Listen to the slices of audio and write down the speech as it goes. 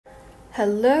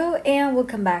Hello and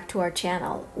welcome back to our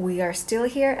channel. We are still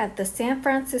here at the San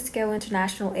Francisco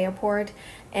International Airport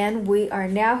and we are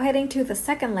now heading to the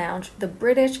second lounge, the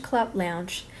British Club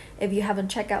Lounge. If you haven't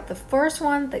checked out the first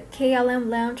one, the KLM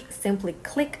Lounge, simply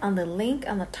click on the link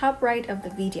on the top right of the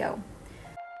video.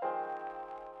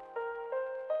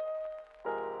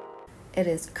 It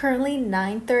is currently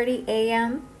 9:30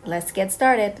 a.m. Let's get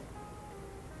started.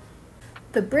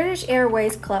 The British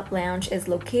Airways Club Lounge is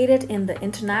located in the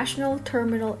International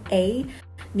Terminal A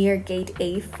near Gate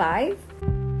A5.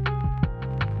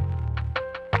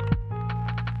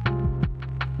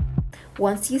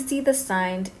 Once you see the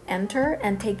sign, enter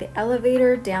and take the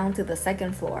elevator down to the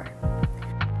second floor.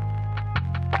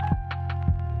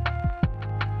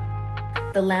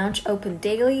 The lounge opened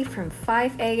daily from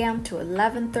 5 a.m. to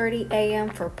 11:30 a.m.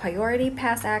 for priority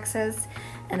pass access,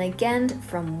 and again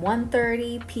from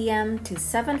 1:30 p.m. to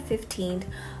 7:15,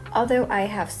 although I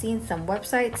have seen some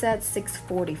websites at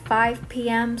 6:45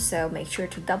 p.m., so make sure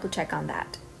to double check on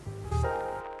that.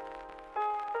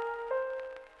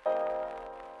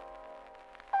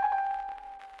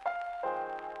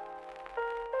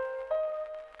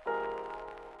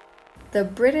 The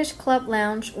British Club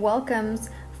Lounge welcomes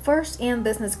first and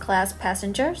business class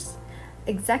passengers,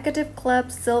 Executive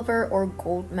Club Silver or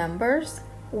Gold members,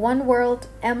 One World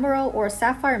Emerald or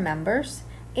Sapphire members,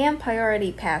 and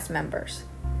Priority Pass members.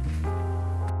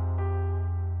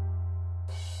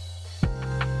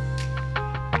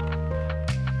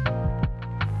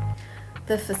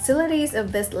 The facilities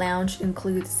of this lounge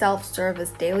include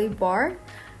self-service daily bar,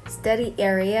 study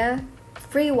area,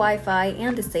 free Wi-Fi,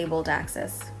 and disabled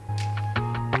access.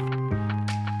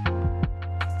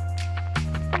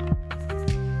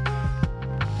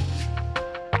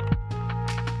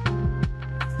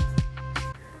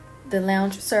 The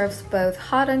lounge serves both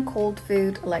hot and cold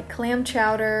food like clam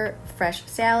chowder, fresh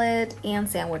salad, and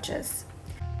sandwiches.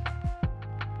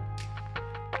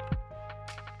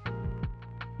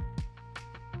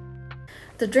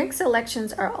 The drink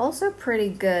selections are also pretty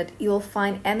good. You'll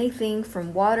find anything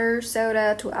from water,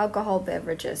 soda, to alcohol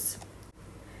beverages.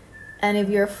 And if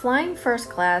you're flying first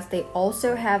class, they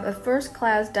also have a first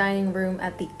class dining room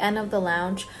at the end of the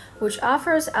lounge, which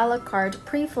offers a la carte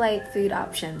pre-flight food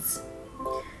options.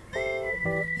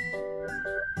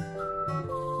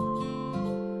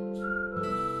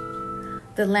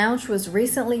 The lounge was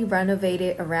recently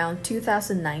renovated around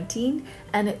 2019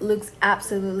 and it looks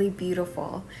absolutely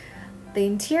beautiful. The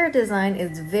interior design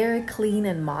is very clean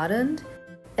and modern.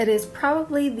 It is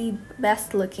probably the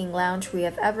best looking lounge we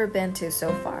have ever been to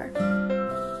so far.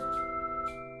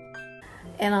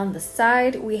 And on the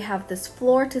side, we have this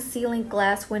floor to ceiling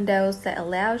glass windows that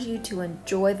allows you to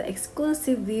enjoy the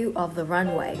exclusive view of the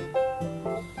runway.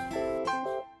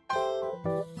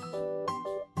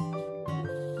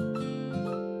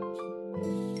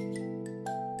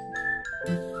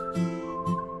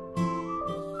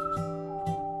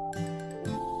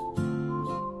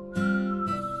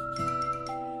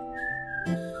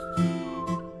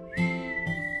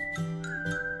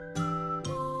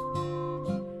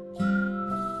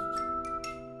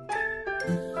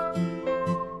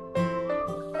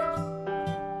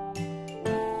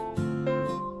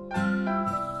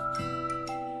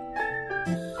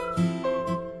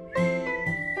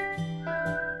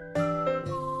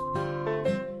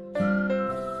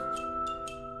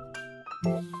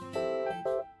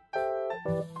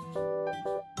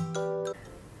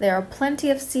 There are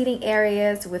plenty of seating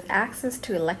areas with access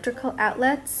to electrical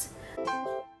outlets.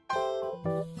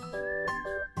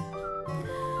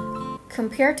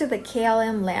 Compared to the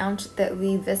KLM lounge that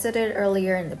we visited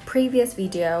earlier in the previous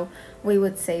video, we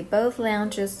would say both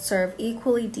lounges serve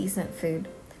equally decent food,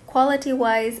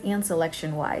 quality-wise and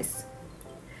selection-wise.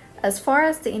 As far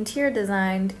as the interior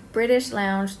design, British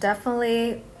Lounge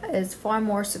definitely is far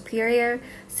more superior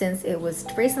since it was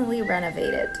recently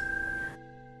renovated.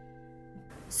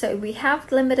 So if we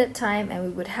have limited time and we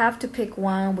would have to pick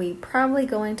one, we're probably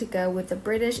going to go with the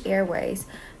British Airways,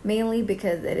 mainly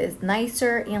because it is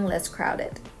nicer and less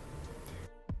crowded.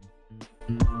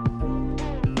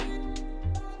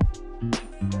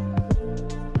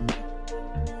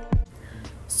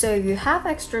 So if you have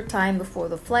extra time before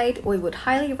the flight, we would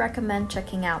highly recommend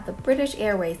checking out the British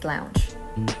Airways Lounge.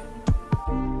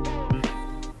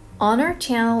 On our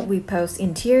channel, we post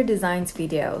interior designs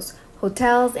videos,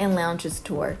 hotels and lounges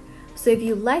tour. So if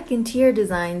you like interior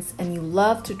designs and you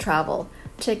love to travel,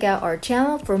 check out our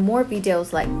channel for more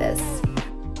videos like this.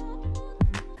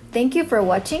 Thank you for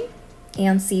watching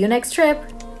and see you next trip!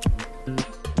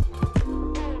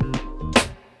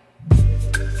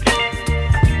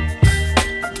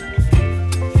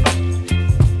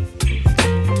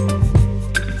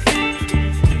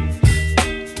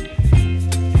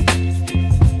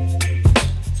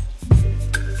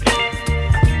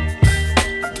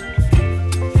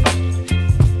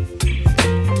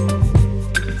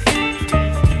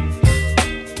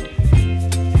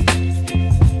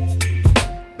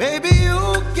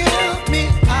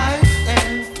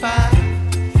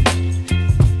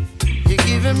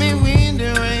 wind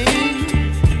and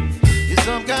rain. You're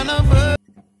some kind of bird.